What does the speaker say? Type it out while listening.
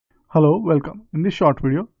Hello, welcome. In this short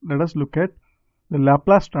video, let us look at the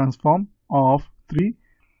Laplace transform of three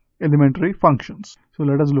elementary functions. So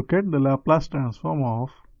let us look at the Laplace transform of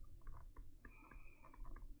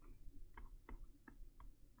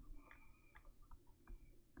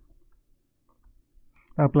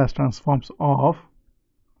Laplace transforms of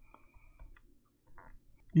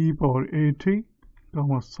e power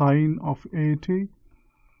at, sine of at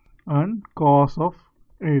and cos of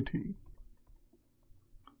at.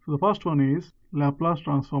 So the first one is Laplace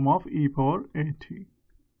transform of e power at,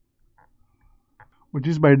 which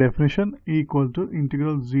is by definition equal to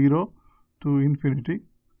integral 0 to infinity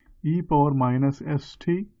e power minus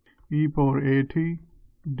st e power at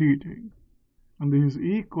dt, and this is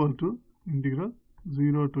equal to integral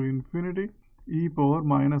 0 to infinity e power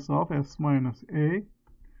minus of s minus a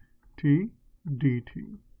t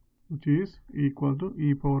dt, which is equal to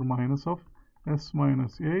e power minus of s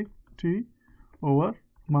minus a t over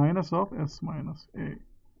minus of s minus a,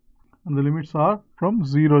 and the limits are from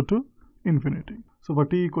 0 to infinity. So for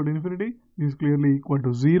t equal to infinity, this is clearly equal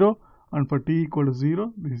to 0, and for t equal to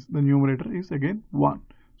 0, the numerator is again 1.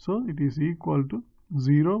 So it is equal to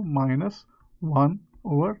 0 minus 1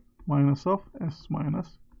 over minus of s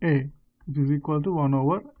minus a, which is equal to 1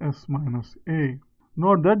 over s minus a.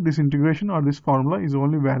 Note that this integration or this formula is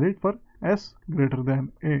only valid for s greater than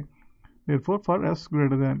a. Therefore, for s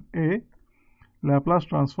greater than a, Laplace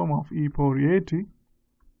transform of e power at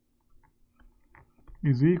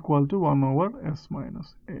is equal to 1 over s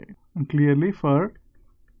minus a. And clearly for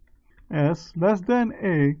s less than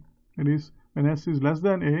a, that is when s is less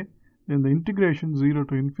than a, then the integration 0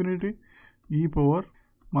 to infinity e power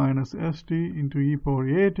minus st into e power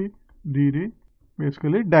at dt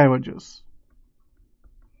basically diverges.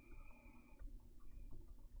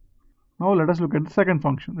 Now let us look at the second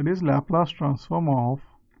function, that is Laplace transform of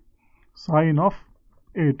sine of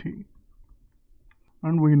at,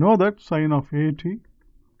 and we know that sine of at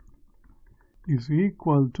is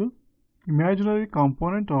equal to imaginary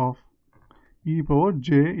component of e power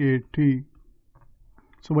j at.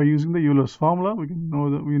 So by using the Euler's formula, we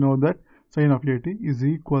know that sine of at is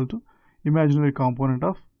equal to imaginary component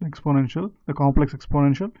of the complex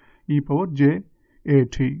exponential e power j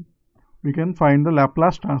at. We can find the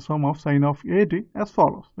Laplace transform of sine of at as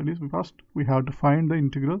follows. That is, first we have to find the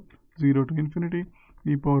integral 0 to infinity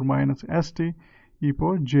e power minus st e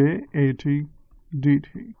power j at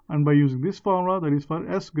dt, and by using this formula, that is for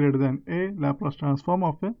s greater than a, Laplace transform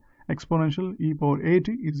of the exponential e power at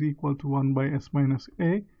is equal to 1 by s minus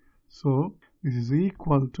a. So this is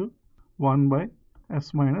equal to 1 by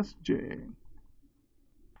s minus j.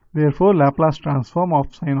 Therefore, Laplace transform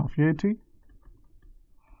of sine of at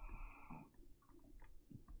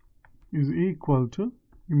is equal to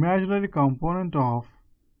imaginary component of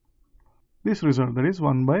this result, that is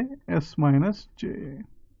 1 by s minus j.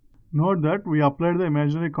 Note that we applied the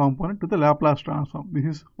imaginary component to the Laplace transform. This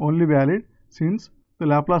is only valid since the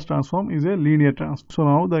Laplace transform is a linear transform. So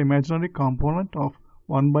now the imaginary component of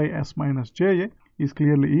 1 by s minus j is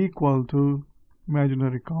clearly equal to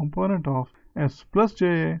imaginary component of s plus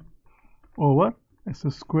j over s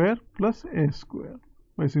square plus a square,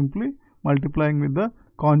 by simply multiplying with the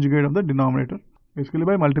conjugate of the denominator. Basically,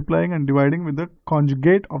 by multiplying and dividing with the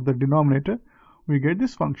conjugate of the denominator, we get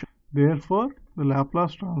this function. Therefore, the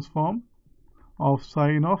Laplace transform of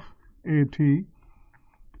sine of at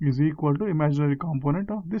is equal to imaginary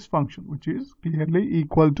component of this function, which is clearly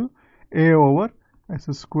equal to a over s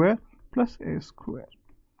square plus a square.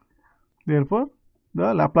 Therefore,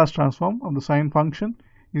 the Laplace transform of the sine function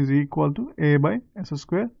is equal to a by s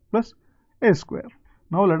square plus a square.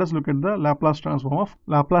 Now let us look at the Laplace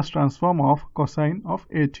transform of cosine of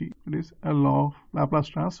at. It is L of Laplace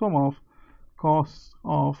transform of cos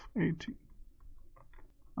of at,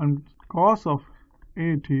 and cos of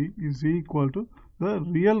at is equal to the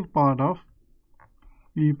real part of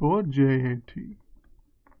e power j at.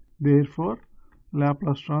 Therefore,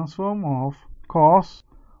 Laplace transform of cos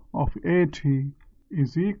of at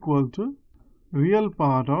is equal to real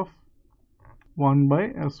part of 1 by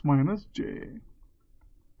s minus j,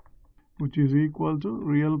 which is equal to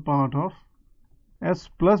real part of s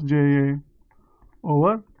plus ja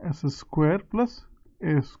over s square plus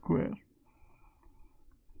a square.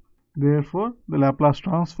 Therefore, the Laplace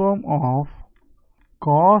transform of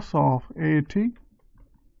cos of at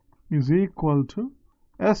is equal to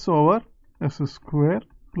s over s square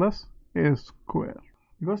plus a square,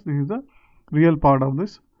 because this is the real part of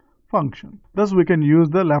this function. Thus, we can use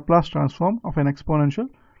the Laplace transform of an exponential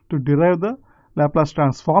to derive the Laplace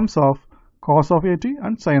transforms of cos of at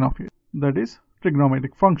and sine of at, that is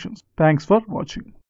trigonometric functions. Thanks for watching.